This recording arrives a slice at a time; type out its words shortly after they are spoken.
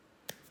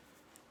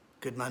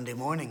Good Monday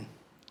morning.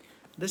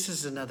 This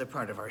is another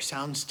part of our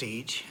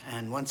soundstage,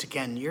 and once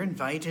again, you're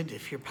invited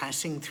if you're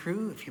passing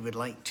through. If you would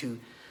like to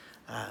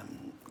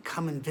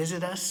come and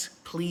visit us,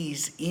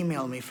 please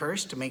email me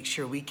first to make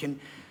sure we can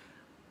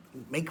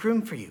make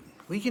room for you.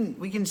 We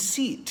can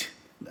seat,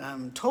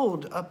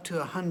 told up to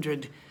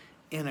 100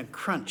 in a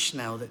crunch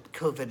now that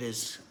COVID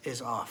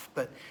is off,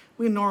 but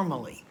we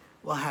normally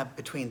will have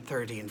between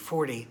 30 and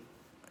 40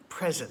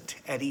 present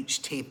at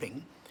each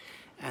taping.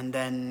 And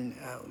then,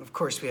 of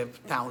course, we have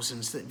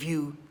thousands that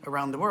view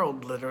around the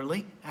world,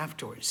 literally,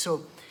 afterwards.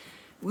 So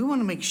we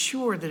want to make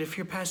sure that if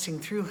you're passing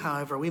through,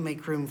 however, we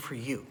make room for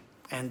you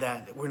and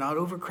that we're not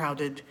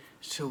overcrowded,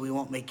 so we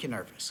won't make you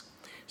nervous.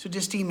 So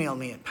just email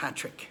me at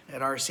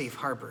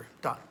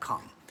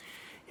patrick@oursafeharbor.com,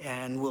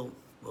 and we'll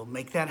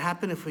make that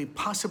happen if we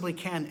possibly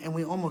can, and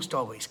we almost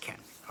always can,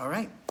 all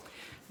right?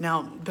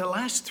 Now, the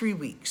last 3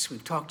 weeks,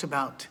 we've talked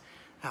about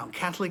how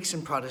Catholics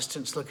and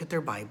Protestants look at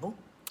their Bible,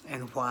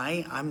 and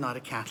why I'm not a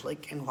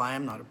Catholic and why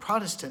I'm not a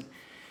Protestant,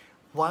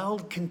 while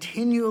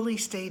continually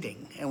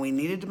stating, and we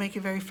needed to make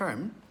it very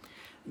firm,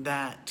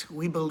 that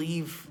we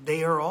believe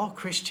they are all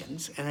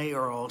Christians and they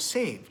are all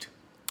saved.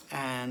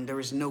 And there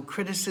is no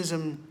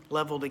criticism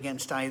leveled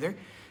against either.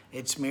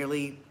 It's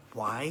merely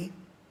why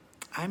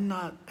I'm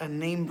not a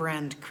name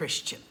brand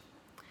Christian.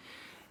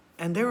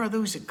 And there are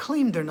those that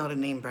claim they're not a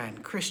name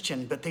brand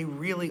Christian, but they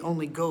really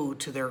only go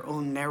to their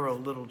own narrow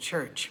little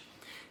church.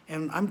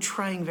 And I'm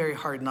trying very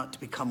hard not to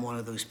become one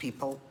of those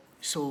people.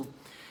 So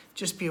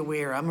just be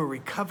aware, I'm a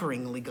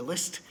recovering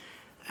legalist,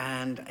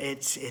 and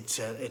it's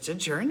a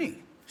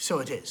journey. So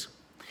it is.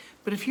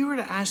 But if you were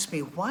to ask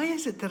me, why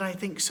is it that I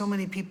think so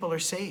many people are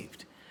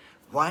saved?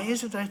 Why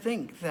is it I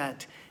think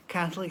that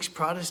Catholics,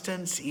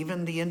 Protestants,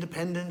 even the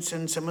independents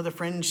and some of the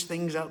fringe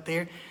things out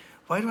there,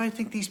 why do I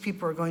think these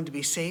people are going to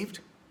be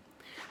saved?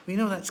 We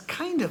know that's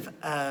kind of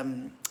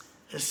a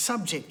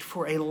subject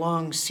for a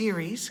long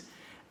series,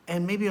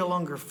 and maybe a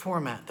longer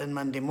format than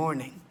Monday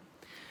morning.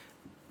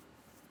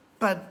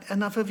 But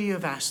enough of you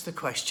have asked the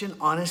question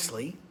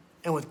honestly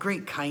and with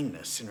great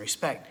kindness and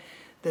respect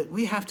that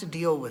we have to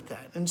deal with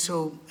that. And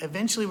so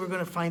eventually we're going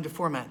to find a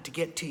format to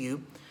get to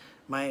you,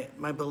 my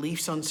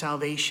beliefs on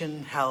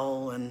salvation,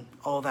 hell, and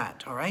all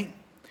that, all right?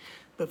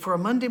 But for a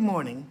Monday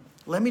morning,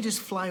 let me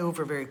just fly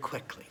over very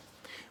quickly.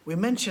 We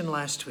mentioned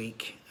last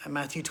week,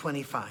 Matthew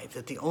 25,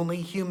 that the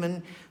only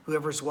human who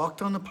ever's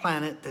walked on the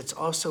planet that's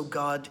also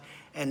God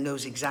and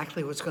knows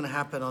exactly what's going to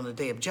happen on the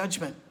day of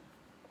judgment,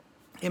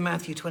 in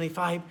Matthew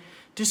 25,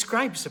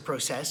 describes the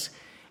process,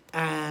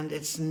 and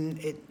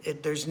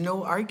there's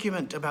no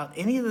argument about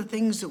any of the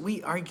things that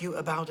we argue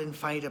about and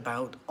fight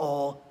about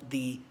all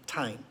the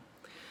time.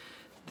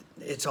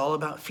 It's all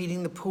about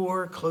feeding the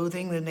poor,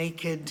 clothing the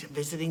naked,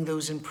 visiting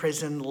those in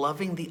prison,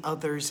 loving the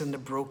others and the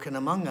broken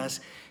among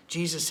us.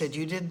 Jesus said,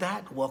 you did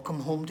that,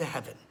 welcome home to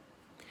heaven.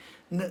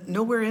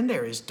 Nowhere in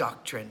there is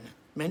doctrine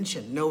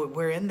mentioned.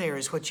 Nowhere in there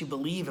is what you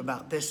believe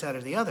about this, that,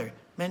 or the other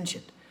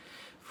mentioned.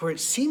 For it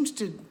seems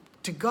to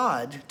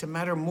God to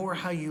matter more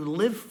how you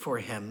live for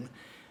him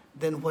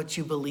than what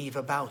you believe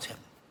about him.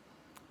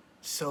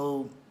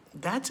 So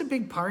that's a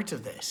big part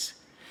of this,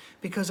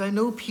 because I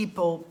know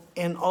people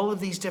in all of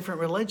these different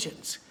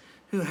religions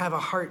who have a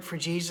heart for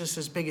Jesus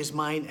as big as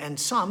mine, and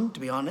some, to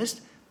be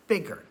honest,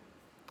 bigger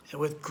and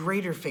with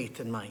greater faith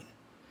than mine.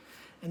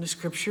 And the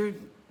scripture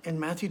in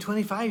Matthew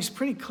 25 is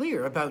pretty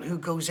clear about who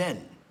goes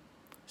in.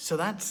 So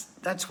that's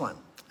one.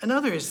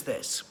 Another is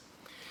this.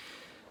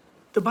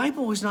 The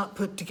Bible was not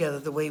put together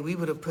the way we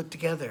would have put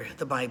together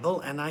the Bible,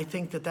 and I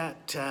think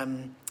that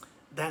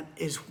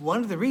is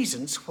one of the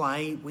reasons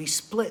why we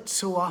split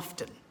so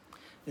often.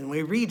 When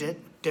we read it,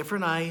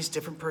 different eyes,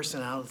 different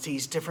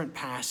personalities, different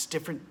pasts,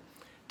 different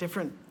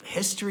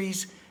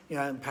histories.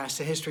 Past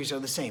and histories are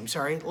the same.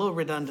 Sorry, a little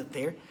redundant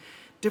there.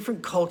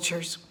 Different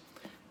cultures.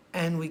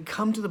 And we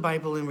come to the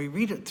Bible and we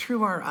read it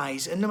through our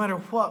eyes, and no matter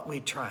what we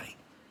try,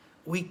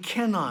 we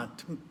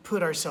cannot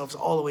put ourselves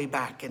all the way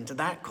back into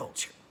that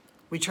culture.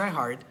 We try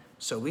hard,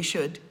 so we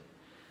should,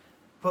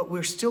 but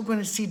we're still going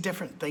to see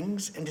different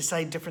things and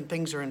decide different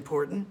things are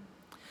important.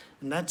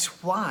 And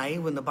that's why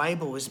when the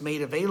Bible was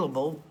made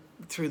available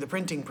through the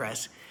printing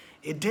press,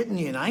 it didn't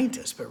unite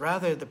us, but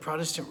rather the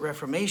Protestant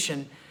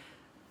Reformation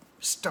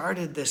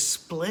started this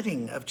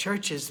splitting of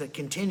churches that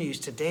continues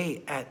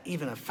today at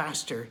even a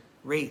faster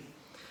rate.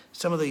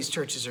 Some of these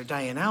churches are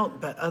dying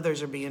out, but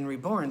others are being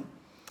reborn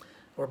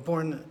or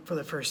born for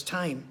the first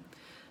time.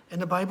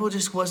 And the Bible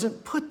just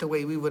wasn't put the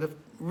way we would have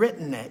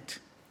written it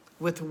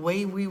with the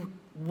way we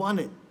want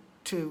it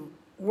to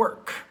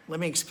work. Let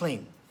me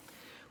explain.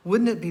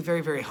 Wouldn't it be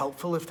very, very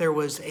helpful if there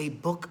was a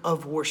book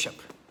of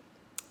worship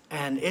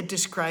and it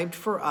described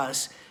for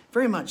us,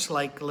 very much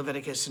like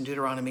Leviticus and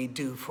Deuteronomy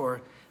do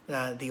for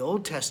the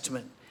Old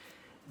Testament,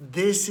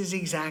 this is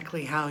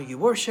exactly how you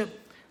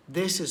worship,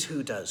 this is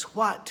who does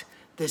what,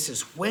 this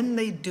is when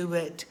they do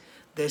it,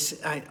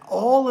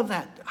 all of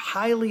that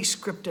highly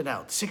scripted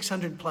out,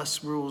 600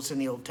 plus rules in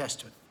the Old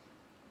Testament.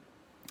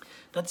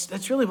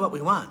 That's really what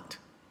we want,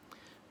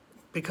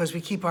 because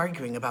we keep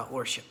arguing about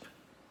worship.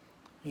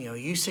 You know,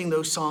 you sing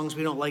those songs,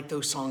 we don't like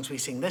those songs, we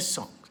sing this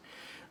song.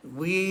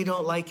 We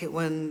don't like it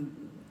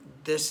when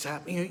this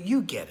happens. You know,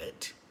 you get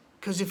it.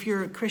 Because if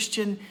you're a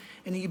Christian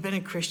and you've been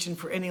a Christian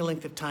for any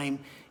length of time,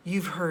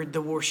 you've heard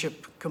the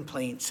worship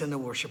complaints and the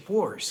worship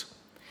wars.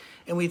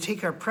 And we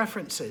take our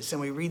preferences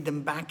and we read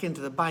them back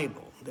into the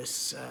Bible,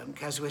 this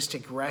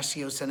casuistic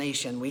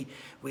ratiocination.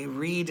 We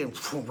read and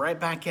right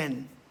back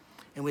in,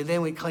 and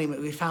then we claim it,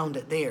 we found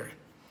it there.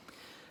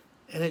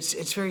 And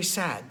it's very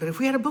sad. But if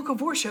we had a book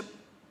of worship,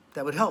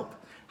 that would help.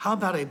 How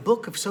about a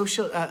book of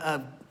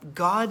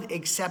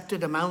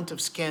God-accepted amount of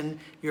skin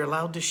you're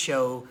allowed to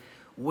show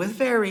with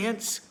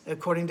variance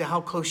according to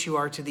how close you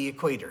are to the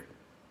equator?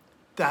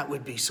 That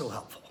would be so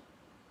helpful.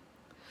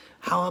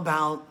 How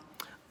about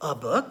a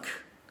book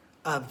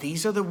of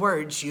these are the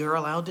words you're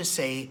allowed to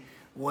say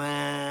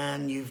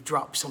when you've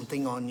dropped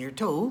something on your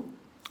toe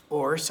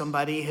or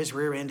somebody has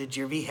rear-ended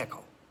your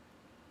vehicle?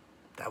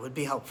 That would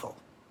be helpful.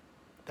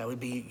 That would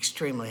be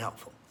extremely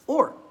helpful.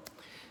 Or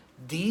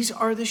these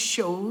are the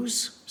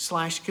shows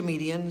 /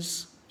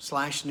 comedians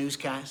 /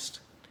 newscast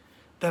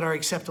that are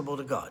acceptable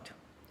to God.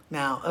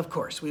 Now, of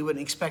course, we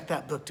wouldn't expect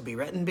that book to be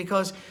written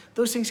because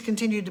those things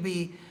continue to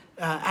be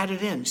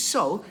added in.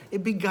 So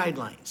it'd be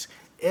guidelines.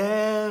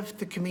 If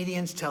the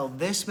comedians tell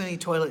this many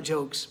toilet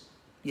jokes,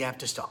 you have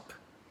to stop.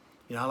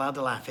 You're not allowed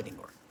to laugh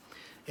anymore.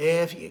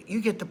 If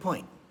you get the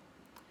point.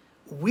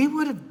 We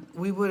would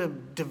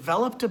have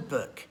developed a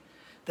book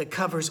that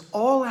covers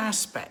all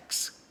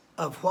aspects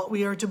of what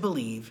we are to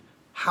believe,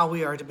 how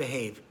we are to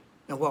behave,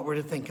 and what we're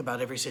to think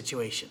about every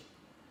situation.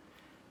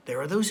 There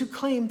are those who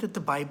claim that the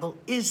Bible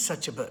is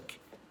such a book.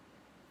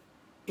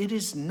 It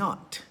is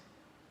not.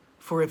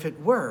 For if it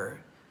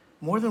were,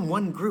 more than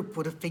one group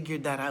would have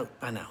figured that out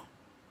by now.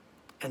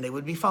 And they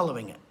would be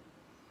following it.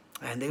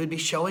 And they would be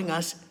showing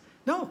us,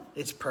 no,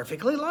 it's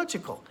perfectly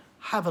logical.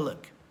 Have a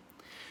look.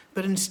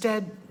 But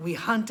instead, we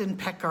hunt and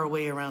peck our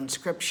way around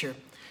Scripture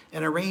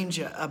and arrange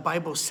a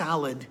Bible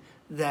salad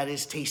that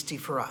is tasty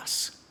for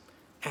us.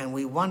 And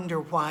we wonder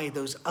why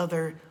those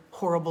other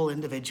horrible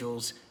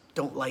individuals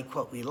don't like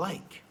what we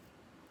like.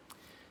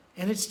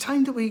 And it's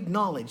time that we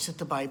acknowledge that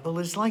the Bible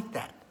is like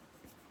that.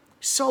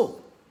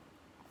 So,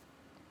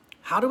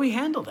 how do we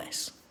handle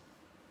this?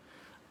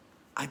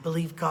 I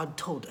believe God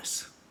told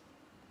us.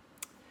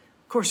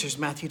 Of course, there's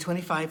Matthew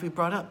 25 we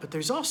brought up, but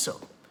there's also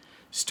a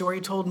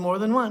story told more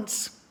than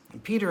once,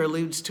 and Peter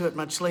alludes to it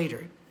much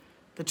later,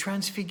 the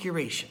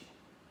Transfiguration.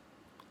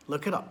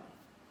 Look it up.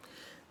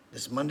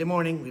 This Monday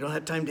morning, we don't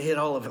have time to hit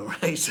all of them,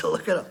 right? So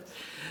look it up.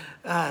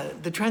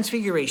 The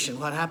Transfiguration,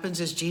 what happens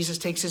is Jesus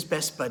takes his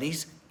best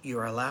buddies. You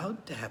are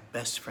allowed to have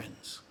best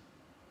friends.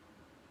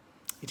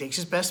 He takes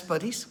his best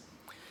buddies,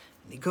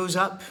 and he goes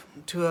up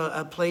to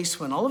a place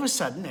when all of a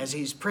sudden, as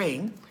he's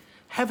praying,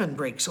 heaven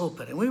breaks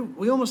open. And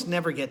we almost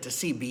never get to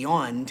see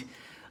beyond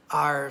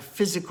our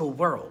physical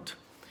world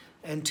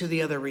and to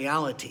the other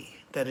reality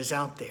that is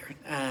out there.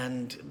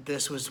 And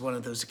this was one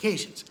of those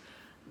occasions.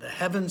 The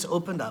heavens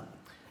opened up,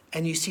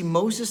 and you see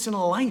Moses and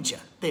Elijah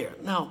there.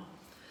 Now,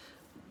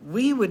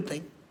 we would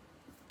think,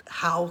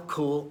 how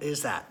cool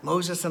is that?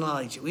 Moses and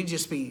Elijah. We'd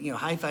just be,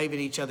 high-fiving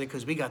each other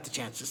because we got the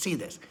chance to see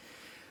this.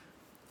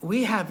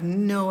 We have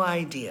no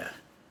idea.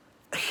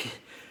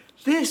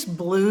 This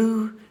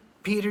blew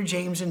Peter,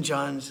 James, and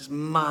John's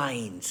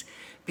minds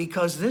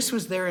because this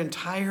was their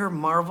entire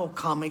Marvel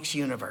Comics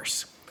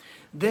universe.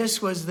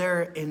 This was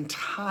their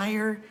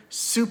entire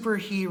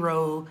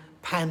superhero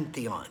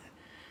pantheon.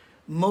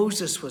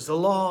 Moses was the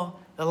law,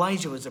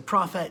 Elijah was the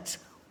prophets.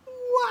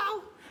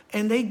 Wow!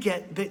 And they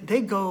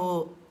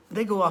go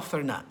off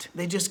their nut.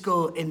 They just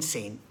go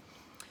insane.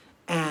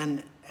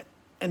 And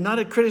not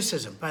a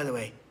criticism, by the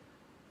way.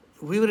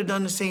 We would have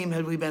done the same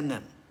had we been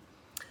them.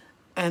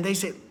 And they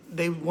say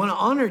they want to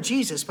honor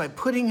Jesus by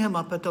putting him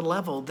up at the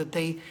level that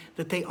they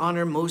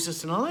honor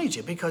Moses and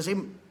Elijah, because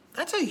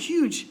that's a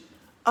huge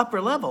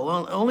upper level.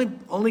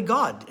 Only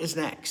God is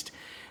next.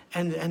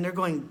 And they're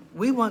going,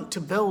 we want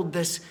to build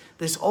this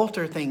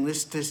altar thing,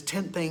 this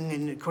tent thing,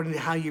 and according to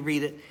how you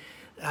read it,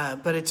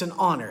 but it's an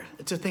honor.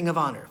 It's a thing of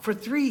honor.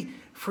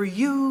 For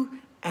you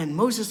and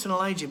Moses and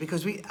Elijah,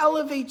 because we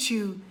elevate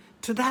you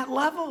to that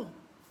level.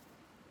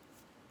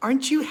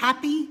 Aren't you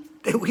happy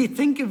that we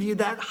think of you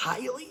that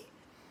highly?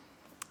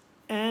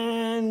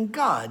 And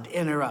God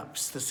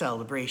interrupts the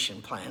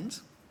celebration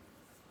plans.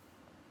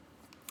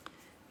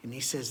 And he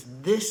says,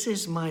 this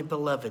is my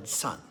beloved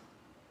son.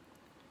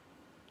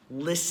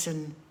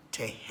 Listen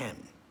to him.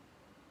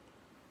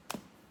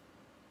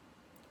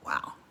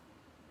 Wow.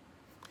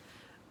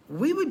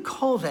 We would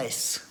call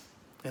this,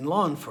 in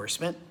law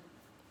enforcement,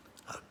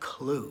 a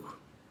clue.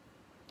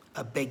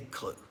 A big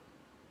clue.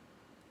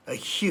 A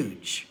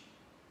huge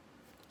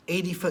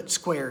 80-foot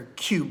square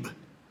cube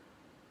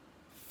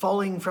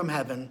falling from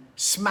heaven,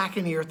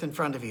 smacking the earth in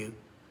front of you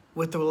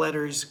with the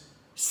letters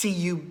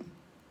C-U-C-L-U-E.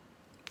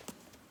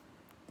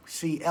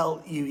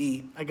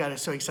 I got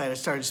so excited I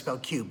started to spell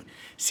cube.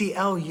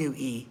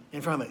 C-L-U-E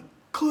in front of it.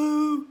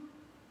 Clue.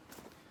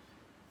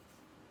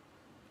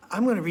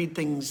 I'm going to read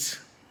things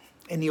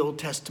in the Old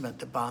Testament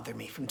that bother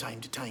me from time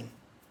to time.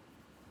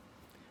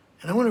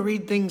 And I want to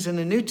read things in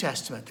the New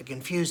Testament that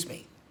confuse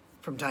me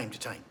from time to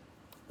time,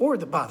 or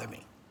that bother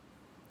me,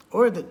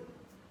 or that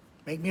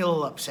make me a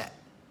little upset.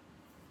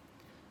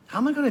 How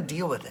am I going to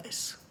deal with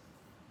this?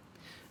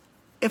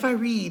 If I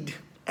read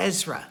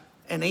Ezra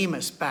and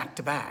Amos back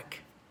to back,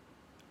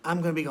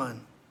 I'm going to be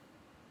going,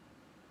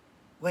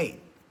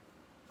 wait,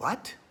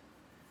 what?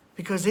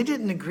 Because they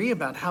didn't agree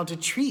about how to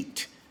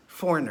treat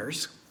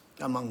foreigners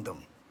among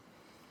them.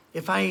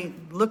 If I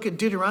look at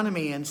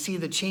Deuteronomy and see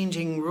the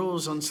changing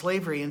rules on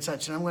slavery and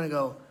such, and I'm going to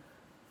go,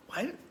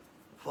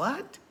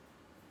 what?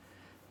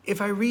 If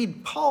I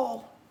read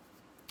Paul,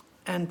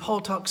 and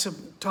Paul talks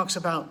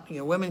about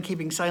women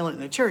keeping silent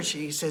in the church,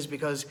 he says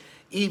because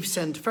Eve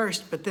sinned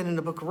first, but then in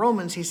the book of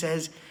Romans he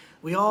says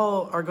we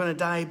all are going to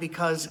die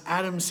because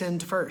Adam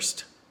sinned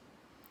first.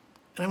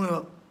 And I'm going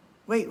to go,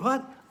 wait,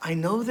 what? I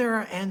know there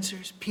are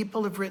answers.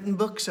 People have written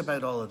books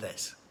about all of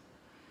this.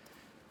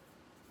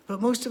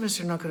 But most of us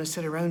are not going to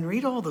sit around and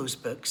read all those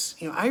books.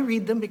 I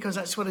read them because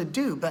that's what I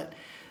do, but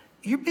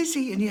you're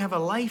busy and you have a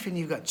life and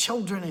you've got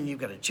children and you've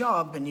got a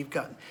job and you've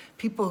got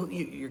people,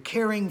 you're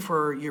caring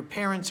for your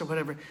parents or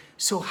whatever.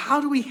 So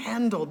how do we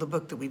handle the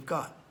book that we've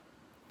got?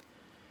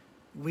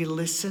 We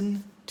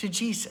listen to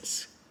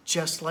Jesus,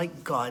 just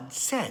like God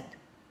said.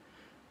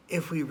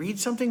 If we read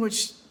something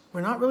which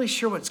we're not really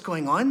sure what's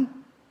going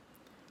on,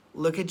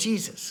 look at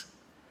Jesus.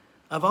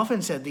 I've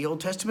often said the Old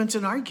Testament's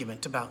an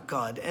argument about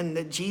God and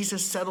that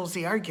Jesus settles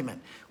the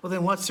argument. Well,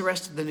 then what's the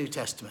rest of the New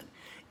Testament?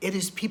 It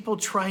is people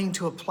trying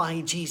to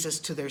apply Jesus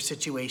to their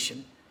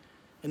situation.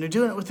 And they're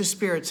doing it with the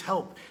Spirit's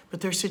help, but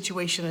their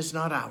situation is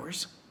not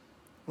ours.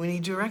 We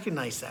need to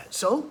recognize that.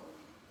 So,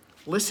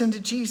 listen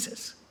to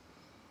Jesus.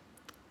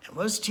 And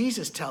what does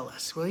Jesus tell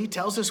us? Well, he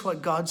tells us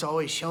what God's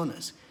always shown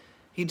us.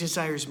 He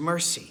desires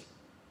mercy,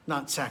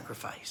 not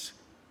sacrifice.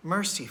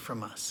 Mercy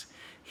from us.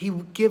 He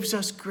gives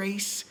us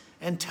grace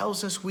and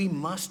tells us we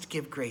must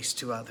give grace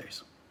to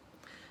others.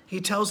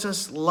 He tells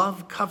us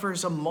love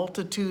covers a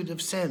multitude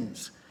of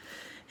sins.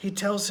 He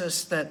tells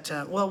us that,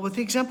 with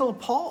the example of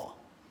Paul.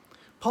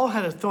 Paul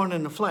had a thorn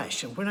in the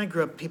flesh, and when I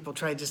grew up, people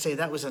tried to say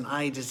that was an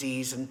eye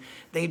disease, and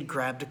they'd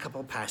grabbed a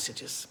couple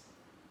passages.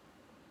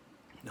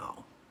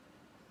 No.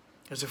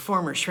 As a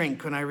former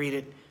shrink, when I read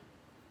it,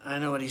 I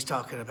know what he's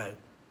talking about.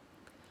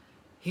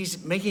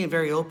 He's making it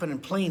very open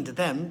and plain to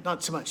them,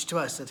 not so much to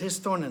us, that his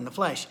thorn in the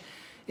flesh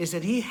is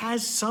that he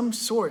has some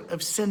sort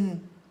of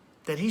sin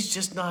that he's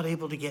just not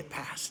able to get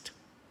past.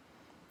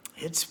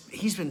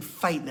 He's been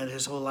fighting it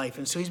his whole life.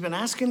 And so he's been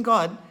asking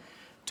God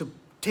to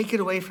take it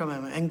away from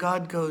him. And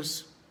God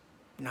goes,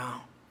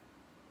 no,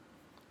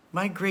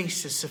 my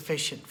grace is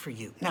sufficient for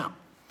you. Now,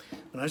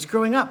 when I was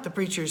growing up, the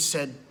preachers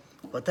said,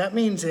 what that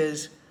means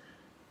is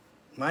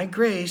my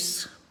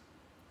grace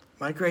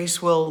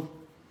will,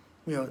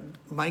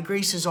 my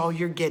grace is all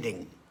you're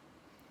getting.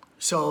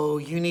 So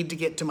you need to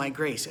get to my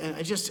grace. And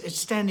it's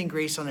standing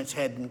grace on its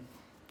head and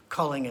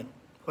calling it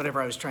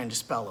whatever I was trying to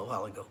spell a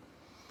while ago.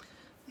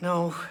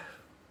 No,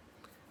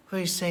 what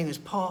he's saying is,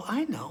 Paul,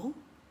 I know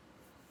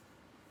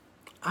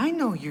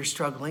you're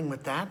struggling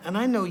with that, and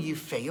I know you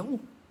fail,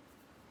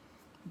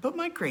 but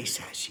my grace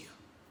has you.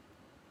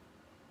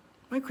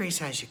 My grace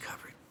has you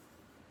covered.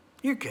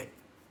 You're good.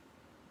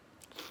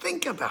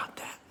 Think about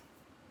that.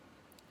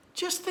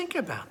 Just think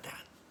about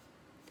that.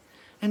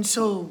 And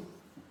so,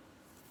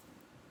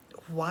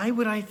 why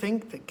would I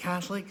think that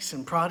Catholics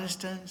and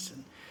Protestants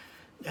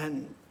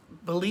and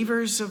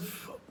believers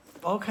of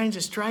all kinds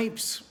of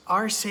stripes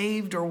are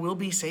saved or will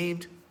be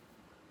saved?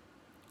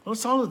 Well,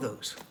 it's all of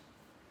those.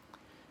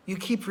 You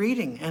keep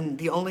reading, and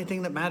the only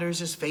thing that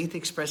matters is faith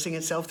expressing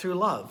itself through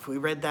love. We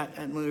read that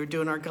when we were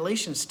doing our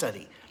Galatians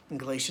study in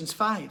Galatians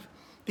 5.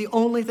 The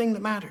only thing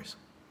that matters.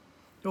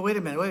 Well, wait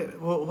a minute.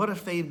 What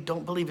if they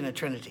don't believe in a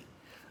Trinity?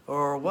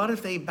 Or what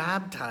if they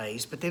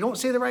baptize, but they don't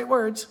say the right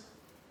words?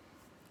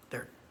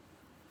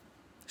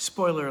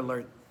 Spoiler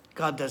alert,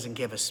 God doesn't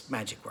give us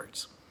magic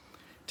words.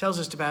 Tells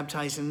us to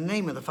baptize in the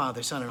name of the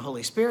Father, Son, and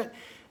Holy Spirit.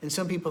 And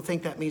some people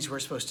think that means we're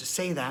supposed to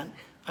say that.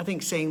 I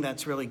think saying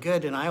that's really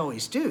good, and I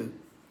always do.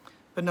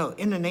 But no,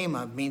 in the name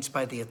of means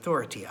by the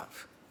authority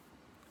of.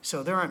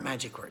 So there aren't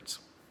magic words.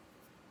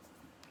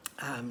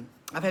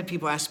 I've had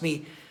people ask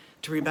me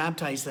to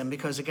rebaptize them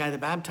because the guy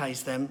that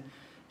baptized them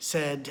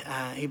said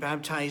he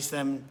baptized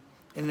them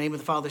in the name of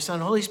the Father, Son,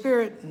 and Holy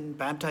Spirit, and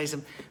baptized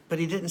them, but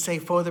he didn't say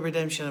for the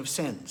redemption of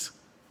sins.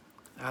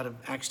 Out of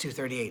Acts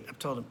 2:38, I've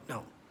told him,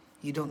 no,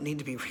 you don't need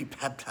to be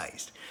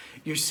rebaptized.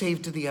 You're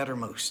saved to the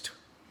uttermost.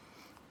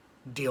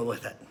 Deal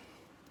with it.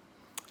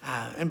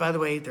 And by the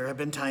way, there have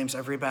been times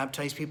I've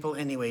rebaptized people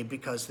anyway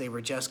because they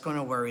were just going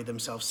to worry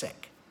themselves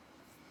sick.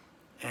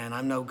 And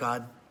I know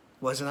God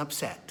wasn't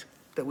upset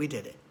that we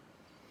did it.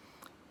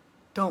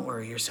 Don't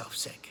worry yourself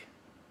sick.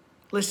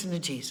 Listen to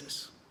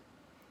Jesus.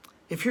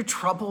 If you're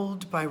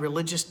troubled by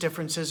religious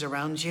differences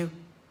around you,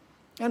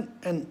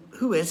 and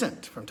who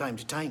isn't from time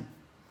to time,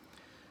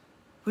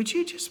 would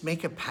you just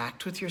make a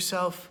pact with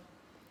yourself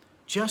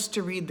just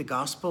to read the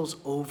Gospels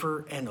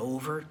over and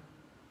over?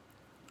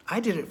 I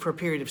did it for a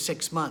period of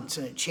 6 months,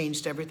 and it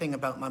changed everything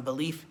about my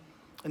belief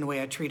and the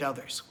way I treat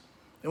others.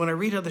 And when I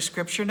read other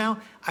scripture now,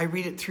 I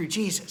read it through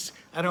Jesus.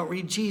 I don't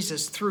read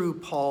Jesus through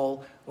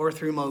Paul or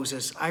through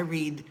Moses. I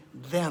read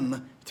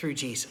them through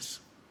Jesus.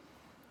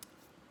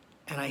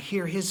 And I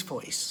hear his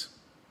voice,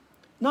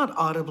 not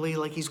audibly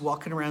like he's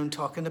walking around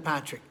talking to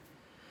Patrick.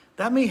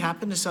 That may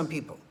happen to some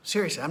people.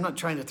 Seriously, I'm not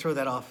trying to throw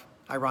that off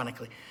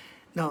ironically,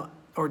 no,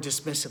 or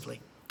dismissively.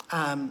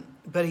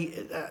 But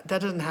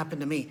that doesn't happen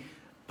to me.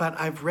 But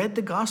I've read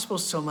the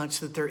Gospels so much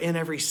that they're in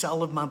every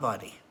cell of my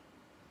body,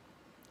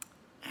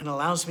 and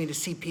allows me to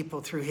see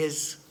people through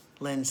his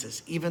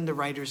lenses, even the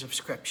writers of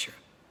Scripture.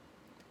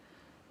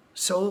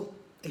 So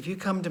if you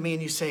come to me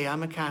and you say,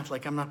 I'm a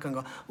Catholic, I'm not going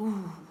to go,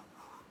 ooh,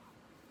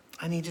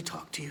 I need to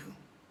talk to you.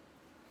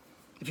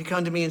 If you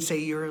come to me and say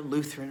you're a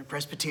Lutheran, a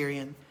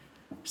Presbyterian,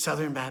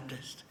 Southern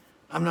Baptist,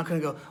 I'm not going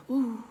to go,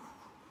 ooh,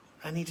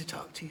 I need to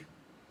talk to you.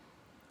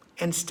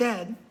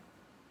 Instead,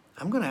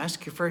 I'm going to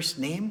ask your first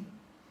name.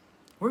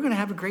 We're going to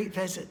have a great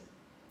visit.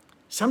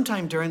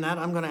 Sometime during that,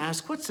 I'm going to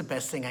ask, what's the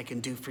best thing I can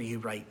do for you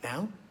right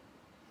now?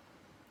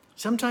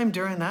 Sometime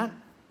during that,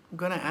 I'm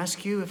going to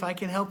ask you if I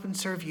can help and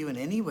serve you in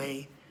any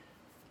way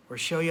or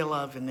show you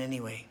love in any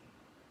way.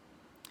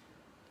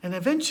 And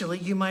eventually,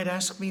 you might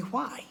ask me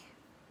why.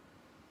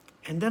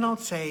 And then I'll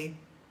say,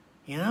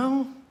 you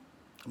know,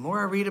 the more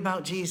I read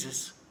about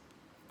Jesus,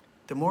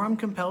 the more I'm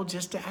compelled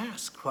just to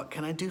ask, what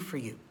can I do for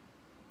you?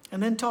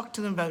 And then talk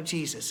to them about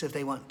Jesus if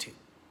they want to.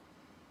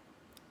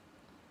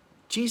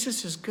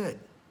 Jesus is good.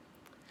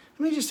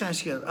 Let me just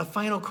ask you a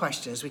final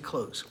question as we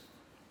close.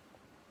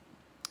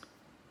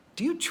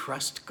 Do you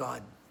trust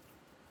God?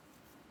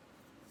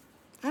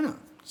 I know,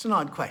 it's an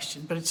odd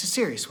question, but it's a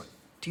serious one.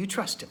 Do you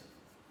trust him?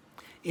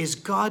 Is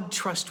God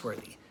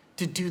trustworthy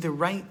to do the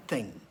right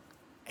thing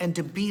and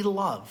to be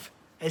love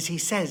as he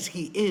says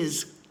he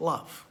is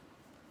love?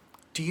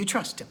 Do you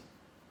trust him?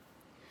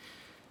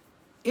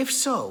 If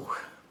so,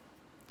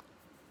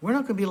 we're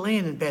not going to be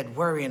laying in bed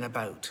worrying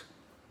about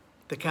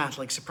the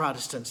Catholics, the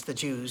Protestants, the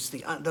Jews,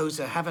 those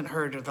that haven't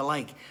heard or the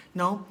like.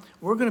 No,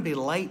 we're going to be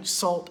light,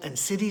 salt, and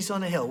cities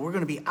on a hill. We're going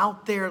to be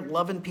out there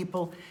loving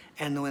people,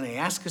 and when they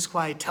ask us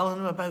why, telling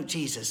them about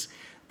Jesus.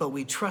 But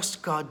we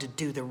trust God to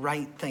do the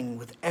right thing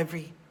with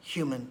every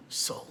human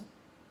soul,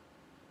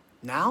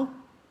 now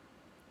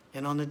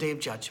and on the day of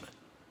judgment.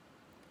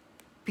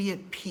 Be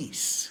at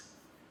peace,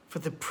 for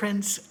the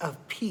Prince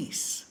of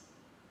Peace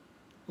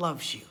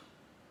loves you,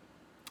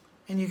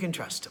 and you can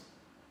trust him.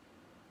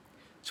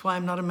 That's why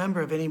I'm not a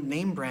member of any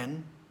name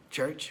brand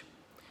church,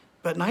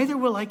 but neither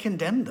will I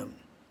condemn them.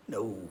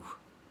 No,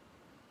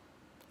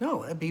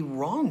 it'd be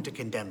wrong to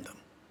condemn them.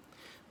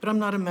 But I'm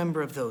not a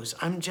member of those.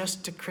 I'm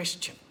just a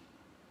Christian.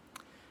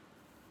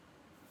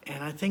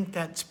 And I think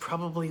that's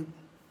probably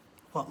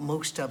what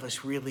most of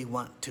us really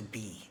want to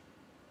be.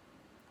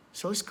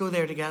 So let's go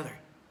there together.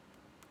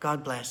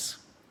 God bless.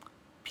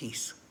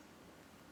 Peace.